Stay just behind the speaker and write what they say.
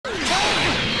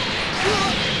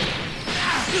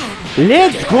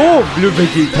Let's go, Blue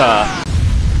Vegeta!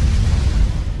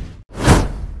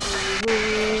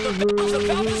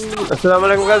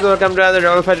 Assalamualaikum guys, welcome to another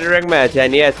Dragon Fighter rank match.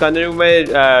 And yes, continuing my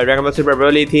Dragon Ball Super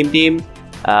Broly team.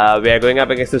 We are going up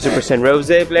against the Super Saiyan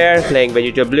Rose player, playing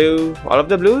Vegeta Blue. All of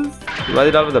the blues? Was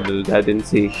it all of the blues? I didn't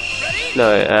see.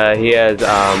 No, he has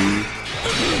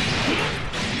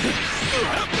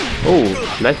oh,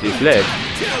 nicely played.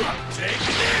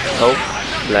 Oh,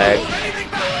 lag.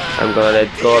 I'm gonna let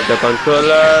go of the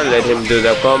controller, let him do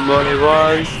the combo he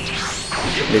wants,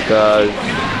 because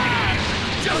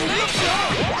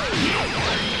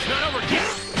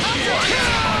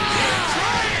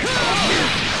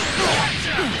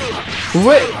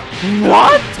wait,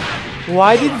 what?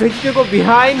 Why did Vegeta go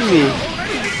behind me?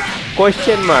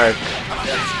 Question mark.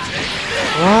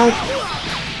 What?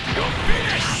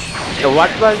 What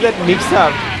was that mix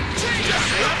up?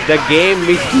 The game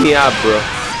mixed me up, bro.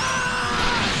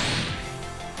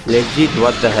 Legit,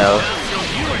 what the hell?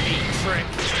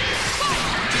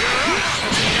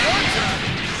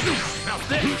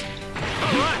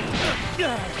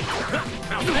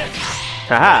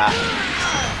 Haha.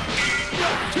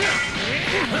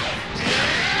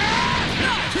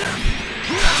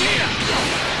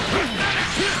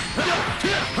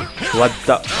 What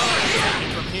the?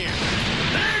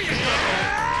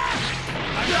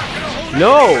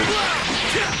 No!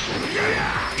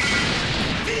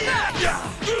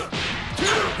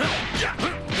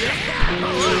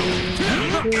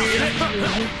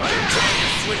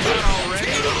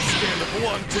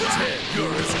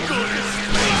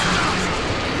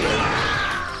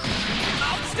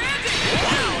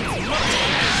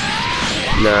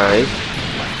 Nice.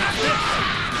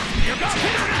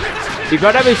 You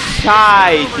gotta be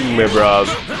shy, me, bro.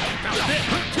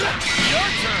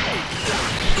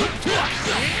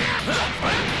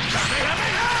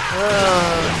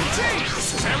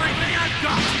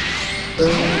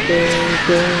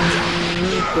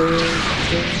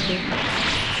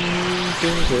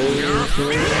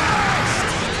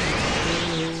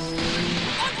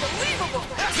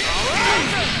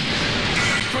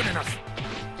 Good enough.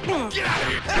 Get out of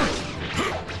here.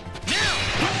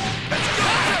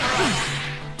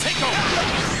 Take over.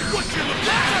 What you look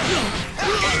at?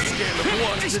 On a scale of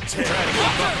 1 to 10.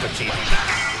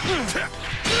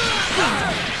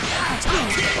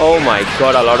 Oh my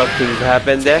god, a lot of things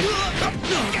happened there. On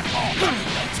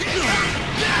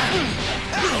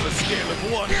a scale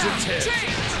of 1 to 10.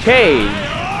 Okay.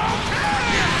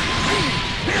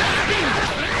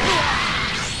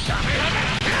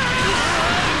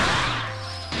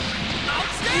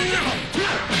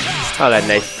 Alright,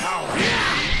 nice.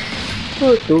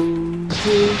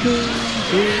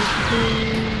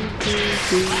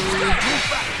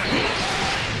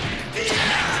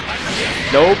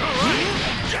 Nope.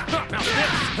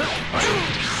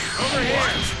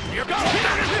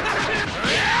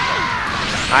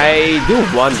 I do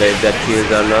wonder if that kills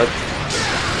or not.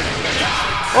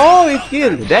 Oh, it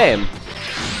killed! Damn!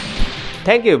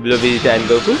 Thank you, Blue Vegeta and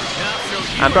Goku.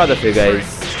 I'm proud of you guys.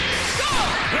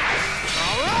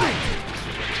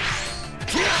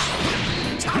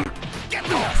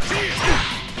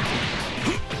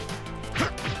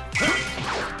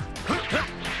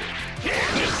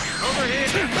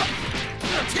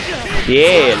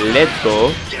 Yeah, let's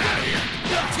go.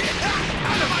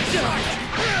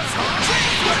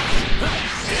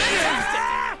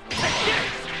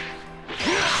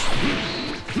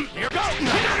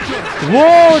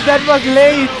 Whoa, that was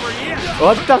late.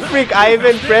 What the freak? I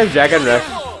even pressed Dragon Rush.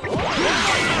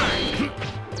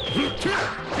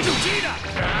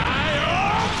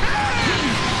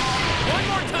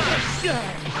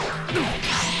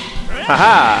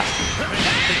 Haha.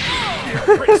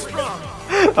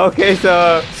 Okay,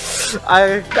 so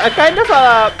I kind of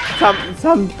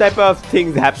some type of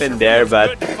things happened there,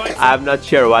 but I'm not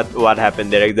sure what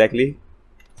happened there exactly.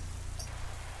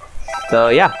 So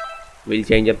yeah, we'll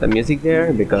change up the music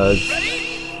there because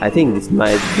I think this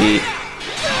might be.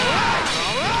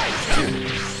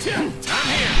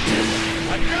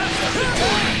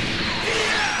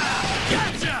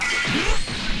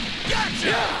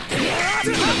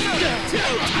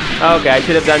 Okay, I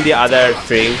should have done the other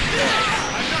string.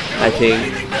 I think.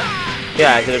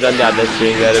 Yeah, I should have done the other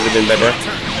string. That would have been better.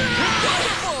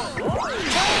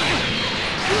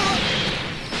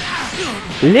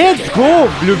 Let's go,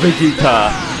 Blue Vegeta!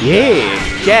 Yeah,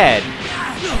 get.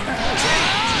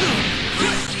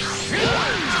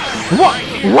 What?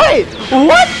 Wait!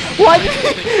 What? Why did he...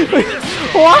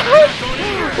 What?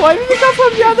 Why did he come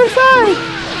from the other side?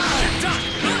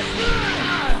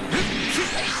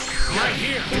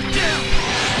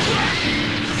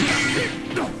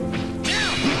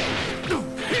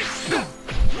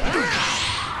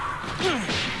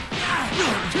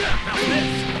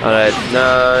 Alright,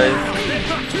 nice.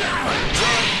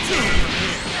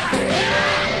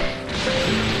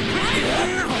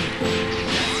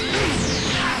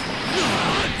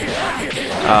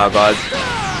 Oh god.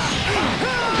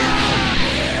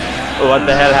 What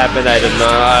the hell happened? I don't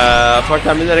know. For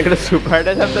some reason I got a super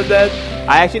dash after that.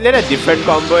 I actually had a different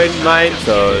combo in mind,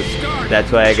 so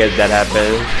that's why I guess that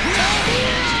happened.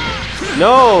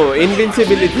 No!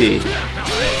 Invincibility!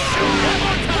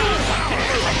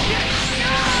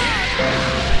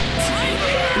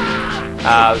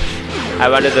 Ouch. I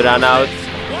wanted to run out.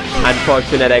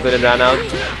 Unfortunate I couldn't run out.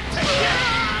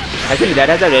 Actually that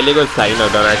has a really good side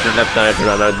knockdown. I shouldn't have tried to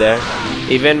run out there.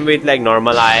 Even with like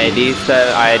normal IID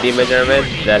measurement,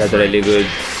 that has a really good.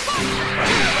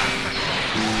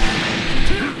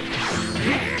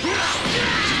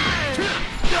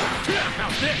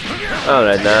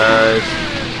 Alright, nice.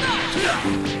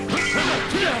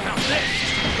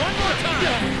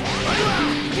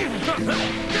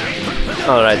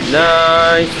 Alright,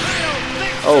 nice.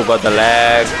 Oh, got the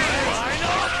lag.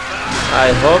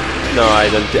 I hope. No, I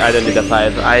don't need a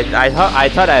 5. I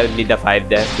thought I would need a 5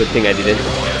 there. Good thing I didn't.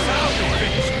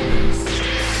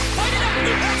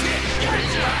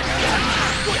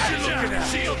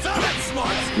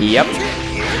 Yep.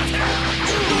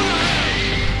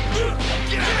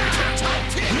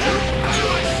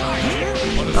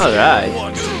 Alright.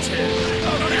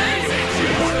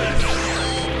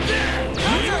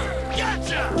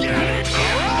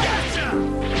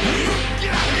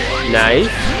 Nice.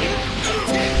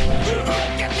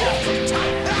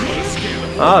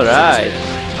 Alright.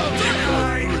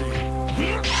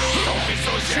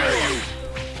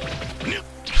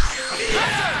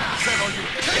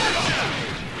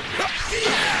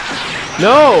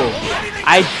 No!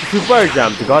 I super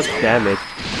jumped, god damn it.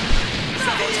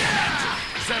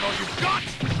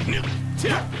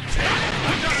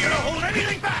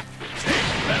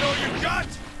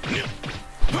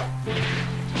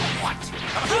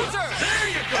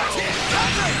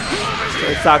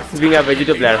 It sucks being a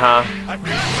vegetable player, huh?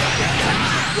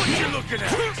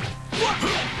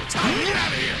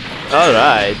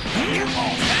 Alright.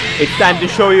 It's time to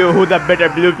show you who the better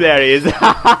blue player is.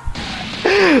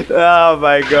 Oh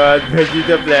my god,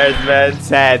 vegetable players, man.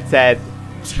 Sad.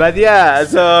 But yeah,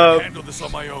 so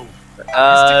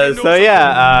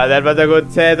that was a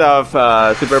good set of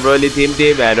Super BROLY team,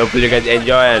 and hopefully you guys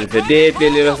enjoy. And if you did,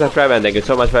 please leave a subscribe, and thank you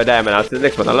so much for your time, and I'll see you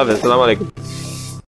next one. I love it. Assalamu alaikum.